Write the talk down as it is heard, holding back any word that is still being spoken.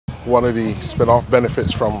one of the spin-off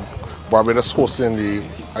benefits from Barbados hosting the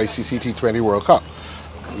ICC T20 World Cup.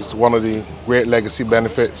 It's one of the great legacy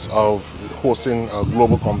benefits of hosting a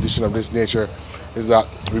global competition of this nature is that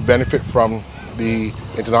we benefit from the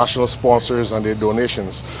international sponsors and their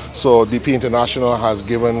donations. So DP International has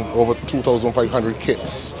given over 2,500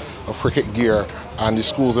 kits of cricket gear, and the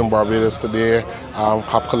schools in Barbados today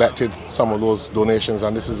have collected some of those donations,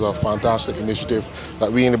 and this is a fantastic initiative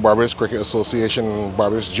that we in the Barbados Cricket Association and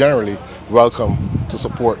Barbados generally welcome to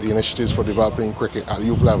support the initiatives for developing cricket at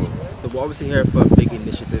youth level. We're obviously here for a big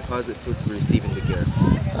initiative. How does it feel to be receiving the gear?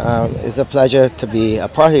 It's a pleasure to be a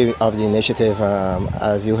part of the initiative.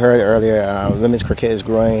 As you heard earlier, women's cricket is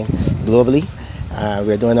growing globally.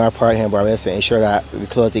 We're doing our part here in Barbados to ensure that we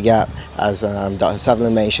close the gap, as Dr.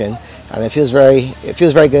 Sutherland mentioned. And it feels very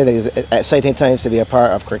good. It's exciting times to be a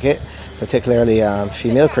part of cricket, particularly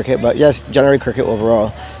female cricket, but yes, generally cricket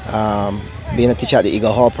overall. Being a teacher at the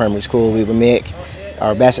Eagle Hall Primary School, we will make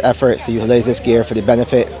our best efforts to utilize this gear for the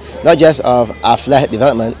benefits, not just of athletic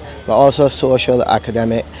development, but also social,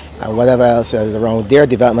 academic, and whatever else is around their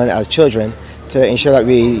development as children, to ensure that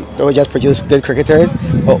we don't just produce good cricketers,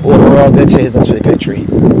 but overall good citizens for the country.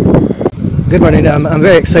 Good morning. I'm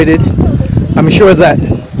very excited. I'm sure that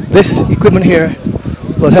this equipment here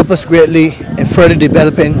will help us greatly in further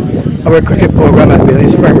developing our cricket program at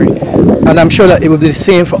Bailey's Primary. And I'm sure that it will be the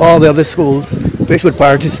same for all the other schools which would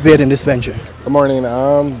participate in this venture. Good morning.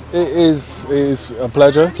 It is a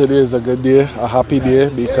pleasure. Today is a good day, a happy day,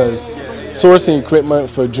 because sourcing equipment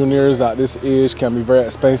for juniors at this age can be very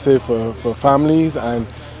expensive for families, and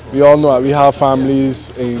we all know that we have families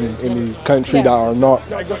in the country that are not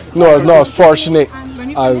as fortunate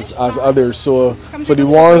as others. So for the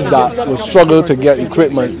ones that will struggle to get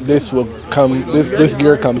equipment, this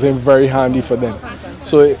gear comes in very handy for them.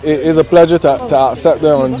 So it is a pleasure to accept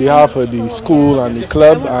them on behalf of the school and the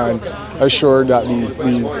club, and assure that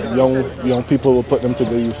the young people will put them to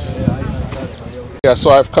good use. Yeah, so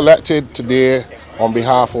I've collected today on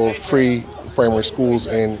behalf of 3 primary schools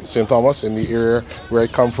in St. Thomas, in the area where I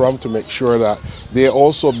come from, to make sure that they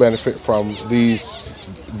also benefit from these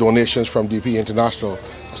donations from DP International.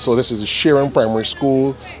 So this is the Sharon Primary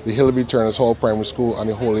School, the Hillby Turners Hall Primary School, and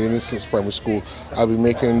the Holy Innocents Primary School. I'll be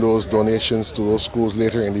making those donations to those schools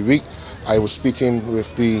later in the week. I was speaking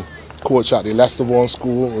with the coach at the Leicester Vaughan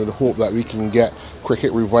School with the hope that we can get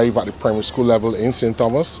cricket revived at the primary school level in St.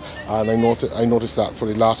 Thomas. And I noticed that for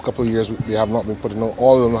the last couple of years they have not been putting out,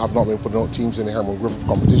 all of them have not been putting out teams in the Herman Griffith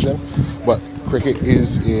competition. But cricket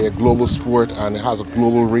is a global sport and it has a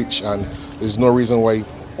global reach, and there's no reason why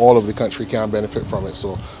all of the country can benefit from it.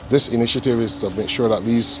 So this initiative is to make sure that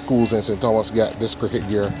these schools in St. Thomas get this cricket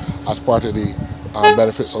gear as part of the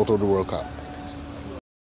benefits out of the World Cup.